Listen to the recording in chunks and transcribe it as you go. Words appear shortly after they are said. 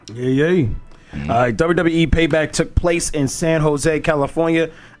Yeah. WWE Payback took place in San Jose,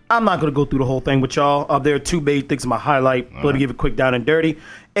 California. I'm not going to go through the whole thing with y'all. There are two big things in my highlight. But to give it quick down and dirty.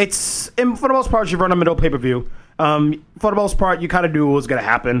 For the most part, you run a middle pay-per-view. For the most part, you kind of knew what was going to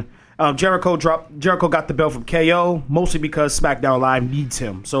happen. Jericho got the belt from KO, mostly because SmackDown Live needs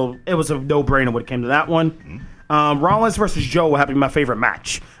him. So it was a no-brainer when it came to that one. Rollins versus Joe will have to be my favorite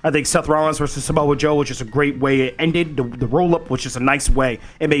match. I think Seth Rollins versus Samoa Joe was just a great way it ended. The roll-up was just a nice way.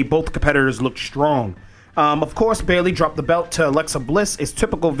 It made both competitors look strong. Of course, Bayley dropped the belt to Alexa Bliss. It's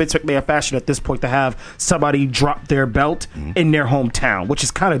typical Vince McMahon fashion at this point to have somebody drop their belt in their hometown, which is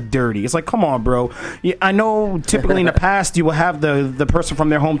kind of dirty. It's like, come on, bro. I know typically in the past you will have the person from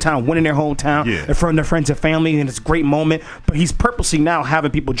their hometown winning their hometown in front of their friends and family, and it's a great moment. But he's purposely now having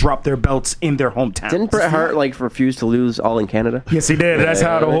people drop their belts in their hometown. Didn't Bret Hart refuse to lose All in Canada? Yes, he did. That's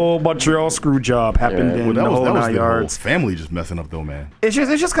how the whole Montreal screw job happened in the whole 9 yards. Family just messing up though, man. It's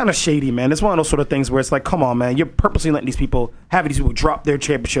just kind of shady, man. It's one of those sort of things where it's like, come on, man. You're purposely letting these people drop their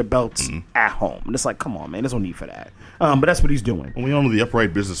championship belts at home. And it's like, come on, man. There's no need for that. But that's what he's doing. Well, we all know the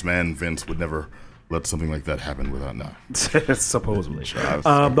upright businessman Vince would never let something like that happen without supposedly.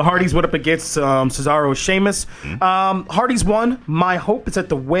 The Hardys went up against Cesaro and Sheamus. Hardys won. My hope is that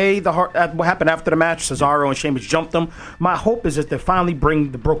the way what happened after the match, Cesaro and Sheamus jumped them. My hope is that they finally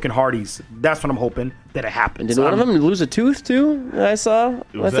bring the broken Hardys. That's what I'm hoping that it happens. Did one of them lose a tooth too? I saw.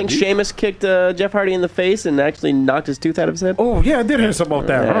 I think Sheamus kicked Jeff Hardy in the face and actually knocked his tooth out of his head. Oh yeah, I did hear something about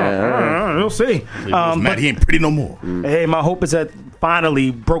that. We'll see. Matt, he ain't pretty no more. Hey, my hope is that finally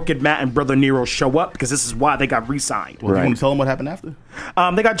Broken Matt and Brother Nero show up because this is why they got re-signed. Well, you want to tell them what happened after?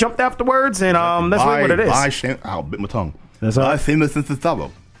 They got jumped afterwards, and that's really what it is. I'll bit my tongue. That's all. Famous since the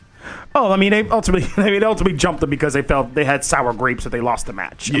Tavo. Oh, I mean, they ultimately jumped them because they felt they had sour grapes that they lost the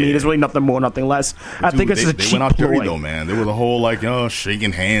match. Yeah. I mean, there's really nothing more, nothing less. I think it's just a cheap ploy. They went out dirty, though, man. There was a whole,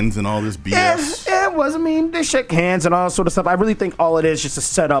 shaking hands and all this BS. Yeah, it was. I mean, they shook hands and all that sort of stuff. I really think all it is just to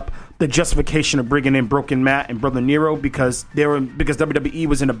set up the justification of bringing in Broken Matt and Brother Nero because WWE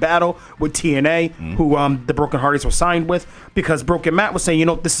was in a battle with TNA, who the Broken Hardys were signed with, because Broken Matt was saying,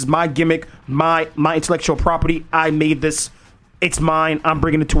 this is my gimmick, my intellectual property. I made this. It's mine. I'm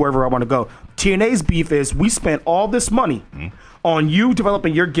bringing it to wherever I want to go. TNA's beef is we spent all this money on you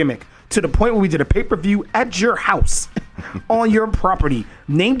developing your gimmick to the point where we did a pay-per-view at your house on your property,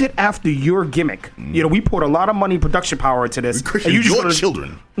 named it after your gimmick. We poured a lot of money, production power into this. And your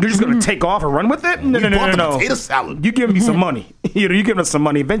children. You're just going to take off and run with it? No. Potato salad. You give me some money. You giving us some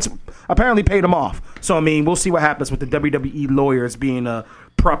money. Vince apparently paid them off. So, I mean, we'll see what happens with the WWE lawyers being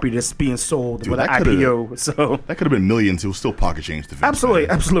property that's being sold with an IPO. So that could have been millions. It was still pocket change to Vince.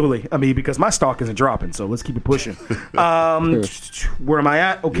 Absolutely. I mean, because my stock isn't dropping, so let's keep it pushing. Where am I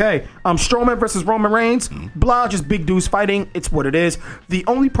at? Okay. Strowman versus Roman Reigns. Blah, just big dudes fighting. It's what it is. The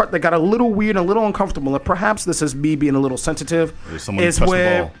only part that got a little weird and a little uncomfortable, and perhaps this is me being a little sensitive,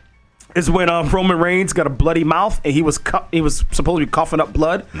 is when Roman Reigns got a bloody mouth and he was supposed to be coughing up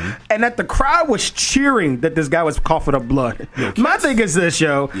blood, and that the crowd was cheering that this guy was coughing up blood. My thing is this,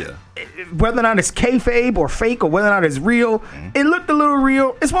 whether or not it's kayfabe or fake or whether or not it's real, it looked a little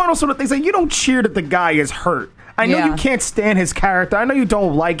real. It's one of those sort of things that you don't cheer that the guy is hurt. I know you can't stand his character. I know you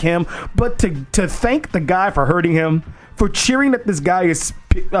don't like him, but to thank the guy for hurting him, for cheering that this guy is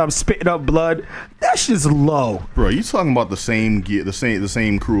spitting up blood, that's just low. Bro, you talking about the same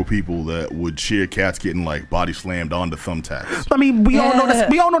crew of people that would cheer cats getting body slammed onto thumbtacks. I mean, we all know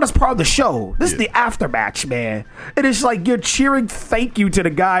that's part of the show. This is the aftermatch, man. It is like you're cheering thank you to the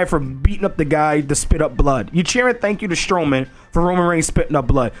guy for beating up the guy to spit up blood. You're cheering thank you to Strowman for Roman Reigns spitting up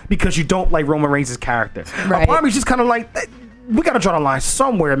blood because you don't like Roman Reigns' character. Right. Part of me's just kind of like, we got to draw the line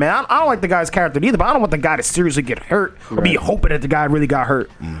somewhere, man. I don't like the guy's character either, but I don't want the guy to seriously get hurt or be hoping that the guy really got hurt.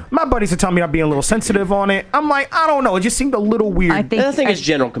 My buddies are telling me I'm being a little sensitive on it. I'm like, I don't know. It just seemed a little weird. I think it's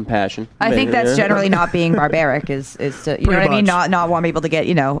general compassion. I think that's generally not being barbaric is to, you know what I mean? Not want people to get,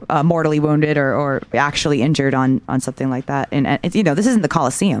 mortally wounded or actually injured on something like that. And it's, this isn't the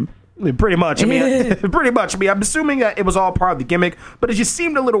Coliseum. Pretty much. I mean, I'm assuming that it was all part of the gimmick, but it just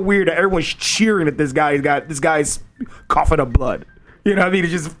seemed a little weird that everyone's cheering that this guy's coughing up blood. You know what I mean? It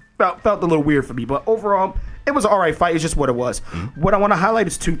just felt a little weird for me. But overall, it was an all right fight. It's just what it was. What I want to highlight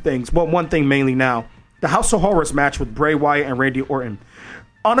is two things. Well, one thing mainly now. The House of Horrors match with Bray Wyatt and Randy Orton.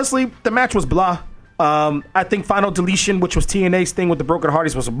 Honestly, the match was blah. I think Final Deletion, which was TNA's thing with the Broken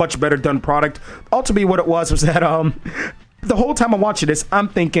Hardys, was a much better done product. Ultimately, what it was that the whole time I'm watching this, I'm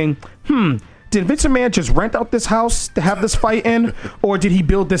thinking, did Vince McMahon just rent out this house to have this fight in, or did he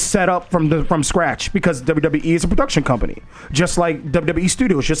build this setup from scratch? Because WWE is a production company, just like WWE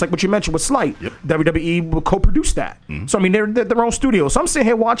Studios, just like what you mentioned with Slight. Yep. WWE will co-produce that. So I mean, they're their own studio. So I'm sitting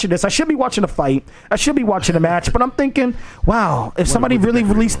here watching this. I should be watching a fight. I should be watching a match. But I'm thinking, wow, if somebody really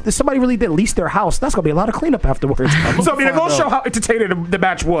did lease their house, that's gonna be a lot of cleanup afterwards. So I mean, it goes show how entertaining the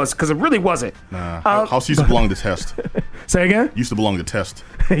match was, because it really wasn't. House used to belong to Test. Say again? Used to belong to Test.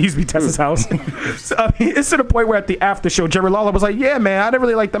 It used to be Tessa's house. So, I mean, it's to the point where at the after show, Jerry Lawler was like, yeah, man, I didn't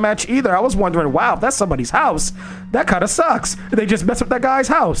really like the match either. I was wondering, wow, if that's somebody's house, that kind of sucks. They just messed up that guy's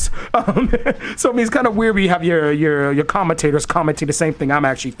house. So I mean, it's kind of weird when you have your commentators commenting the same thing I'm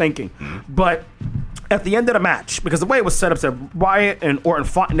actually thinking. But at the end of the match, because the way it was set up, said Wyatt and Orton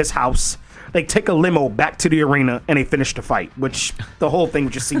fought in this house. They take a limo back to the arena and they finish the fight, which the whole thing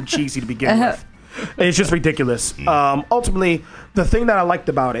just seemed cheesy to begin with. It's just ridiculous. Ultimately, the thing that I liked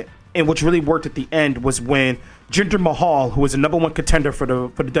about it, and which really worked at the end, was when Jinder Mahal, who was the #1 contender for the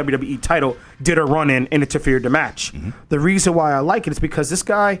WWE title, did a run-in and interfered the match. The reason why I like it is because this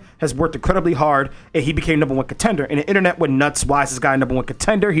guy has worked incredibly hard, and he became #1 contender. And the internet went nuts. Why is this guy #1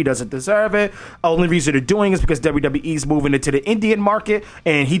 contender? He doesn't deserve it. Only reason they're doing it is because WWE's moving into the Indian market,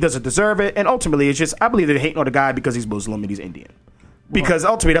 and he doesn't deserve it. And ultimately, it's just, I believe they're hating on the guy because he's Muslim and he's Indian. Because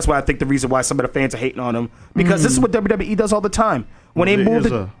ultimately, that's why I think the reason why some of the fans are hating on him. Because this is what WWE does all the time. When they move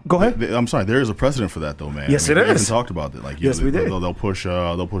go ahead. I'm sorry. There is a precedent for that, though, man. Yes, it is. We even talked about it. Like, yes, we did. They'll push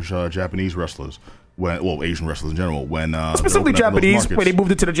Japanese wrestlers. Asian wrestlers in general. When specifically Japanese, when they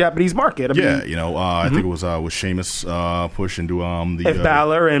moved into the Japanese market. I mean, I think it was Sheamus push into the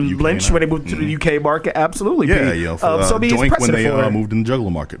Balor and UK Lynch when they moved to the UK market. Absolutely. Yeah, so Doink when they moved in the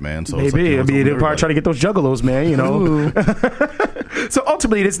Juggler market, man. So maybe they're probably trying to get those Juggalos, man. You know. So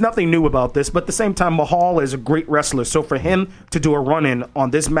ultimately, there's nothing new about this, but at the same time, Mahal is a great wrestler. So for him to do a run-in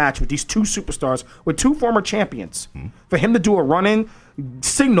on this match with these two superstars, with two former champions, for him to do a run-in,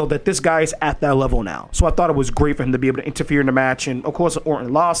 signal that this guy is at that level now. So I thought it was great for him to be able to interfere in the match, and of course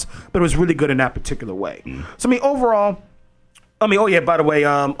Orton lost, but it was really good in that particular way. So I mean, overall, by the way,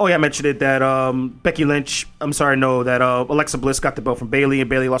 I mentioned it that Becky Lynch, that Alexa Bliss got the belt from Bayley, and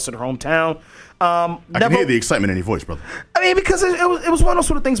Bayley lost in her hometown. I can hear the excitement in your voice, brother. I mean, because it was one of those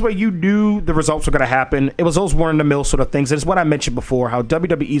sort of things where you knew the results were going to happen. It was those run-of-the-mill sort of things. It's what I mentioned before, how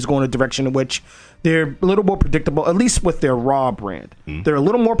WWE is going a direction in which they're a little more predictable, at least with their Raw brand. They're a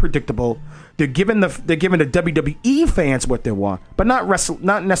little more predictable. They're giving the WWE fans what they want, but not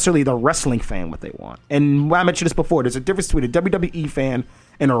necessarily the wrestling fan what they want. And I mentioned this before. There's a difference between a WWE fan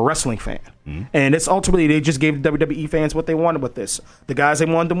and a wrestling fan. And it's ultimately, they just gave the WWE fans what they wanted with this. The guys they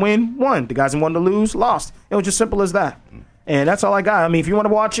wanted to win, won. The guys they wanted to lose, lost. It was just simple as that. And that's all I got. I mean, if you want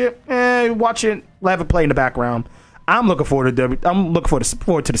to watch it, watch it. Have it play in the background. I'm looking forward to the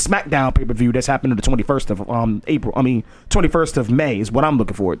Smackdown pay-per-view that's happening the 21st of April. 21st of May is what I'm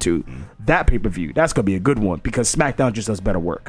looking forward to. That pay-per-view, that's gonna be a good one because Smackdown just does better work.